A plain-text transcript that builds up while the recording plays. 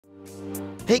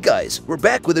Hey guys, we're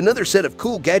back with another set of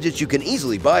cool gadgets you can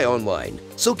easily buy online.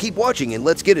 So keep watching and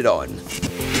let's get it on.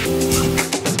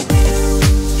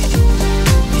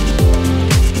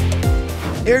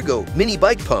 Ergo Mini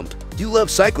Bike Pump. You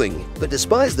love cycling, but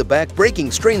despise the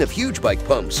back-breaking strain of huge bike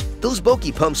pumps. Those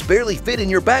bulky pumps barely fit in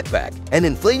your backpack, and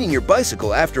inflating your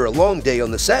bicycle after a long day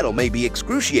on the saddle may be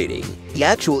excruciating. The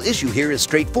actual issue here is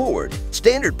straightforward.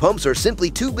 Standard pumps are simply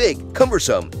too big,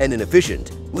 cumbersome, and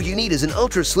inefficient. What you need is an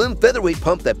ultra-slim featherweight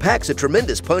pump that packs a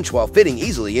tremendous punch while fitting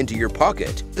easily into your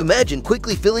pocket. Imagine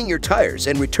quickly filling your tires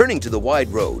and returning to the wide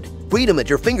road. Freedom at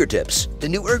your fingertips. The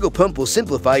new Ergo pump will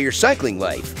simplify your cycling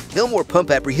life. No more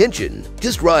pump apprehension.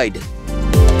 Just ride.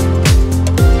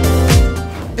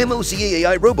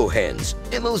 MOZAI Robo Hands.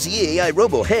 MOZAI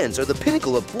Robo Hands are the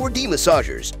pinnacle of 4D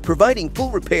massagers, providing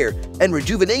full repair and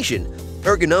rejuvenation,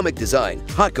 ergonomic design,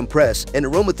 hot compress, and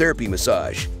aromatherapy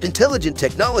massage. Intelligent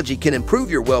technology can improve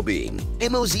your well-being.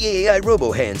 MOZAI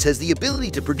Robo Hands has the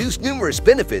ability to produce numerous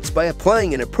benefits by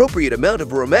applying an appropriate amount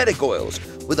of aromatic oils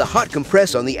with a hot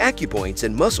compress on the acupoints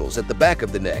and muscles at the back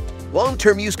of the neck.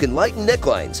 Long-term use can lighten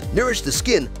necklines, nourish the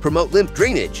skin, promote lymph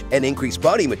drainage, and increase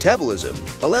body metabolism.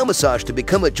 Allow massage to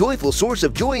become a joyful source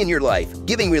of joy in your life,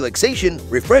 giving relaxation,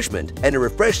 refreshment, and a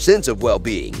refreshed sense of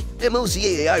well-being.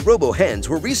 MOZAI Robo Hands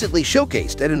were recently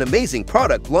showcased at an amazing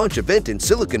product launch event in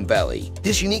Silicon Valley.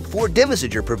 This unique Ford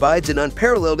Demonstrator provides an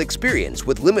unparalleled experience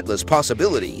with limitless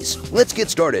possibilities. Let's get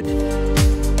started.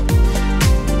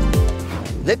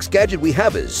 Next gadget we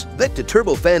have is Vecta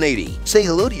Turbo Fan 80. Say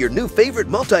hello to your new favorite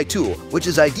multi-tool, which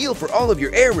is ideal for all of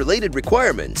your air-related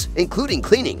requirements, including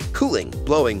cleaning, cooling,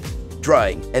 blowing,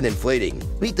 drying, and inflating.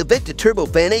 Meet the Vecta Turbo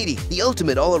Fan 80, the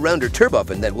ultimate all-arounder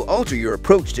turbovan that will alter your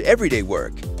approach to everyday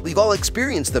work. We've all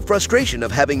experienced the frustration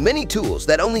of having many tools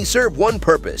that only serve one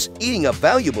purpose, eating up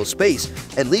valuable space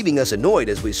and leaving us annoyed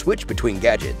as we switch between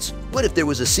gadgets. What if there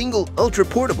was a single,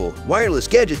 ultra-portable, wireless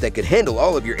gadget that could handle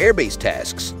all of your air-based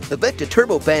tasks? The Vecta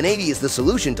Turbo Fan 80 is the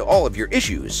solution to all of your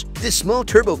issues. This small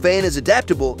turbofan is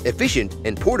adaptable, efficient,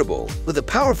 and portable, with a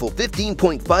powerful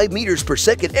 15.5 meters per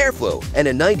second airflow and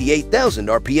a 98,000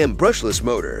 RPM brushless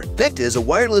motor. Vecta is a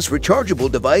wireless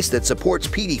rechargeable device that supports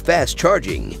PD fast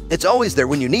charging. It's always there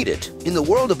when you need it. In the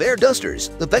world of air dusters,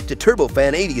 the Vecta Turbo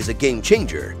Fan 80 is a game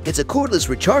changer. It's a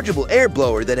cordless rechargeable air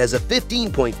blower that has a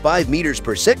 15.5 meters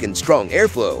per second strong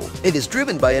airflow. It is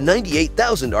driven by a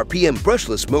 98,000 RPM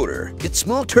brushless motor. Its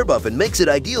small turbofan makes it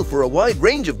ideal for a wide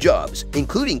range of jobs,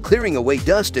 including clearing away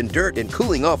dust and dirt and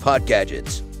cooling off hot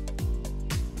gadgets.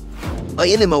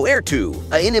 INMO Air 2.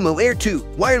 INMO Air 2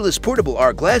 wireless portable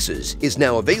R glasses is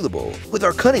now available. With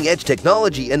our cutting-edge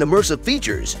technology and immersive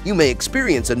features, you may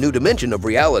experience a new dimension of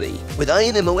reality. With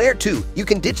INMO Air 2, you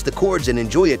can ditch the cords and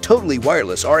enjoy a totally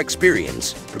wireless R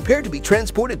experience. Prepare to be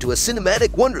transported to a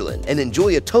cinematic wonderland and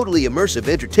enjoy a totally immersive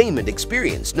entertainment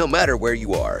experience no matter where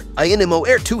you are. INMO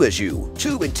Air 2 has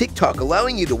YouTube and TikTok,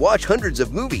 allowing you to watch hundreds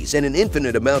of movies and an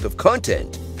infinite amount of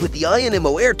content. With the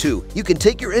INMO Air 2, you can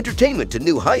take your entertainment to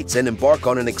new heights and embark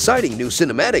on an exciting new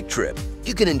cinematic trip.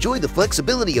 You can enjoy the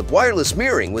flexibility of wireless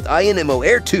mirroring with INMO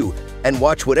Air 2 and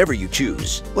watch whatever you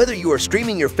choose. Whether you are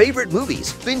streaming your favorite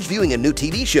movies, binge viewing a new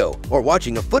TV show, or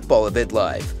watching a football event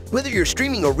live. Whether you're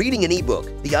streaming or reading an ebook,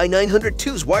 the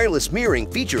i902's wireless mirroring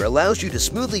feature allows you to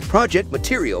smoothly project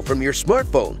material from your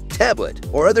smartphone, tablet,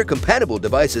 or other compatible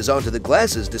devices onto the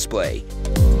glasses display.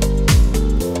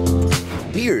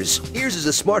 Ears is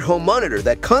a smart home monitor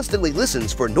that constantly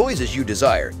listens for noises you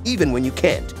desire, even when you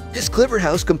can't. This clever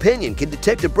house companion can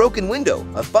detect a broken window,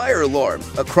 a fire alarm,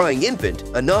 a crying infant,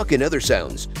 a knock, and other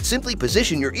sounds. Simply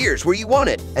position your ears where you want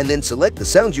it, and then select the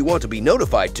sounds you want to be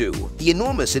notified to. The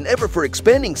enormous and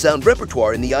ever-expanding sound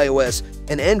repertoire in the iOS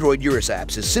and Android Urus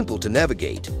apps is simple to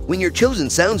navigate. When your chosen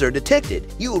sounds are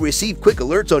detected, you will receive quick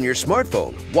alerts on your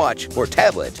smartphone, watch, or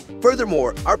tablet.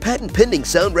 Furthermore, our patent-pending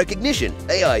sound recognition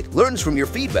AI learns from your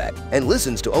feedback and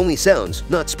listens to only sounds,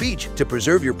 not speech, to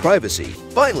preserve your privacy.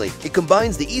 Finally, it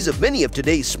combines the ease of many of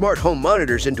today's smart home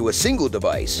monitors into a single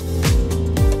device.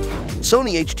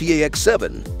 Sony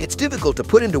HTA-X7. It's difficult to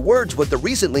put into words what the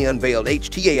recently unveiled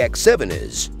HTA-X7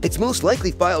 is. It's most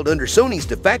likely filed under Sony's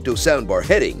de facto soundbar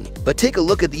heading, but take a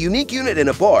look at the unique unit in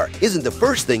a bar isn't the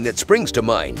first thing that springs to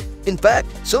mind. In fact,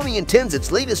 Sony intends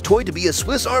its latest toy to be a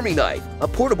Swiss Army knife, a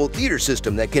portable theater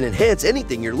system that can enhance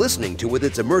anything you're listening to with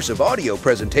its immersive audio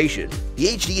presentation. The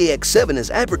HTA-X7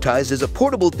 is advertised as a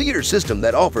portable theater system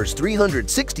that offers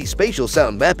 360 spatial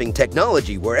sound mapping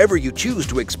technology wherever you choose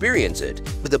to experience it,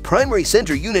 with a primary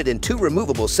center unit and 2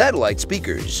 removable satellite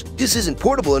speakers. This isn't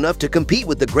portable enough to compete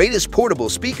with the greatest portable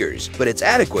speakers, but it's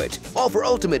adequate, all for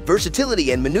ultimate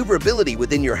versatility and maneuverability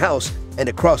within your house and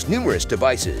across numerous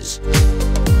devices.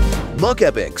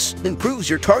 Mocap X improves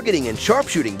your targeting and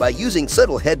sharpshooting by using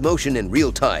subtle head motion in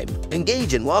real time.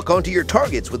 Engage and lock onto your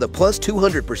targets with a plus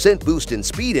 200% boost in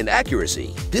speed and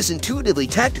accuracy. This intuitively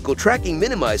tactical tracking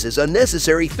minimizes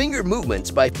unnecessary finger movements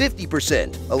by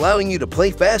 50%, allowing you to play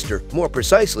faster, more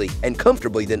precisely, and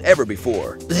comfortably than ever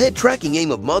before. The head tracking aim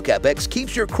of Mocap X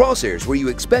keeps your crosshairs where you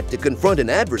expect to confront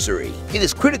an adversary. It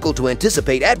is critical to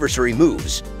anticipate adversary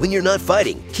moves. When you're not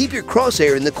fighting, keep your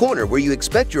crosshair in the corner where you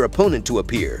expect your opponent to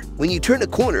appear. When you turn a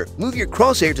corner, move your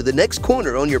crosshair to the next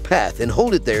corner on your path and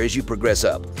hold it there as you progress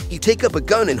up. You take up a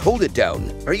gun and hold it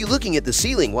down. Are you looking at the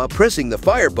ceiling while pressing the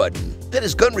fire button? That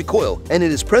is gun recoil, and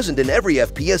it is present in every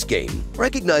FPS game.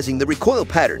 Recognizing the recoil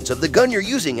patterns of the gun you're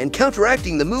using and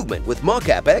counteracting the movement with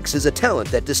Mocap X is a talent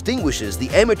that distinguishes the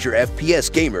amateur FPS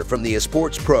gamer from the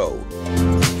esports pro.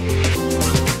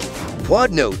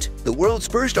 Quad Note, the world's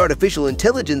first artificial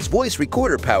intelligence voice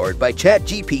recorder powered by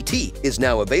ChatGPT, is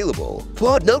now available.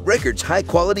 Quad Note records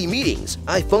high-quality meetings,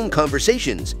 iPhone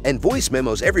conversations, and voice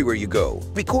memos everywhere you go.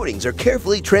 Recordings are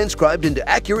carefully transcribed into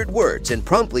accurate words and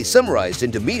promptly summarized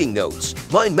into meeting notes,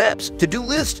 mind maps, to-do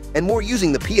lists, and more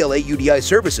using the PLA UDI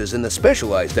services in the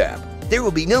specialized app. There will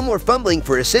be no more fumbling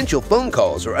for essential phone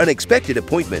calls or unexpected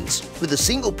appointments. With a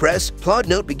single press, Quad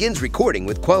Note begins recording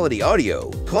with quality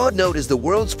audio. Quad Note is the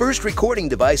world's first recording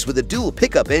device with a dual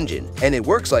pickup engine, and it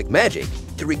works like magic.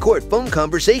 To record phone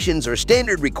conversations or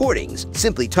standard recordings,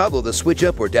 simply toggle the switch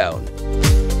up or down.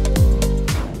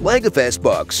 Lagafast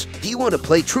Box. Do you want to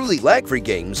play truly lag-free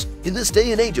games? In this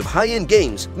day and age of high-end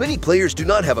games, many players do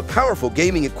not have a powerful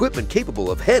gaming equipment capable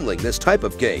of handling this type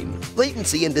of game.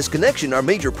 Latency and disconnection are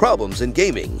major problems in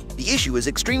gaming. The issue is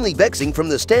extremely vexing from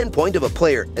the standpoint of a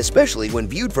player, especially when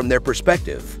viewed from their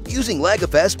perspective. Using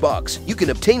Lagafast Box, you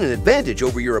can obtain an advantage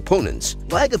over your opponents.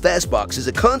 Lagafast Box is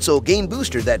a console game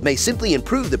booster that may simply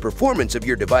improve the performance of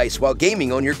your device while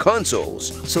gaming on your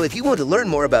consoles. So if you want to learn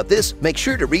more about this, make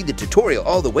sure to read the tutorial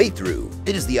all the way through.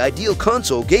 It is the ideal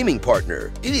console gaming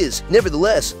partner. It is,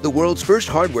 nevertheless, the world's first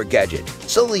hardware gadget,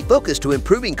 solely focused to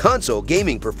improving console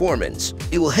gaming performance.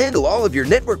 It will handle all of your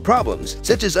network problems,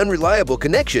 such as unreliable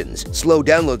connections, slow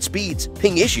download speeds,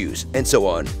 ping issues, and so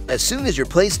on, as soon as your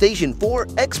PlayStation 4,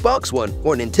 Xbox One,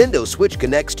 or Nintendo Switch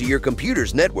connects to your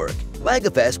computer's network.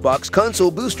 Lagafast Box Console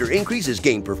Booster increases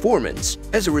game performance.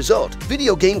 As a result,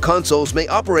 video game consoles may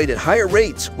operate at higher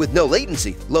rates with no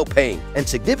latency, low ping, and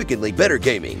significantly better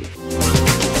gaming.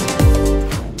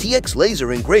 TX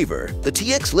Laser Engraver. The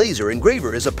TX Laser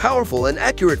Engraver is a powerful and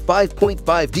accurate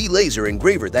 5.5D laser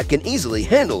engraver that can easily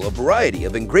handle a variety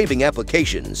of engraving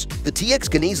applications. The TX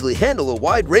can easily handle a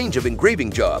wide range of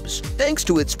engraving jobs. Thanks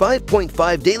to its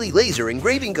 5.5 daily laser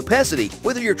engraving capacity,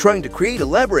 whether you're trying to create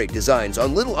elaborate designs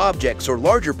on little objects or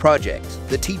larger projects,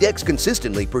 the TX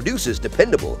consistently produces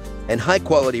dependable and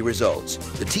high-quality results.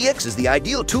 The TX is the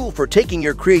ideal tool for taking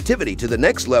your creativity to the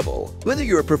next level. Whether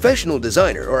you're a professional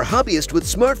designer or a hobbyist with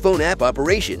smartphone app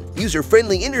operation,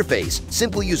 user-friendly interface,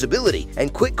 simple usability,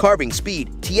 and quick carving speed,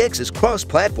 TX is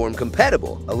cross-platform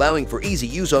compatible, allowing for easy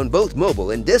use on both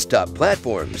mobile and desktop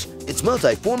platforms. Its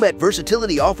multi-format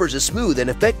versatility offers a smooth and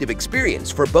effective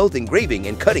experience for both engraving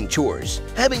and cutting chores.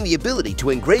 Having the ability to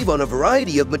engrave on a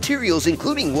variety of materials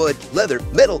including wood, leather,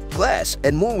 metal, glass,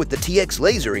 and more with the TX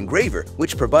Laser Engraver,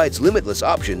 which provides limitless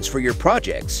options for your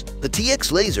projects. The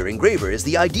TX Laser Engraver is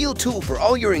the ideal tool for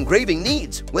all your engraving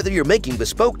needs, whether you're making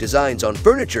bespoke designs on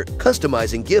furniture,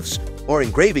 customizing gifts, or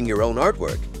engraving your own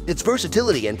artwork. Its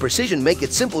versatility and precision make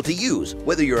it simple to use,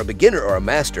 whether you're a beginner or a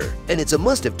master, and it's a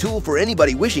must-have tool for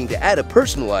anybody wishing to add a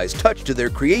personalized touch to their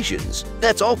creations.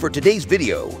 That's all for today's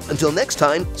video. Until next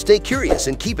time, stay curious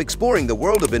and keep exploring the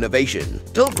world of innovation.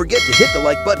 Don't forget to hit the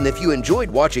like button if you enjoyed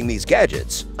watching these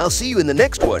gadgets. I'll see you in the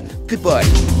next one.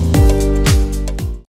 Goodbye.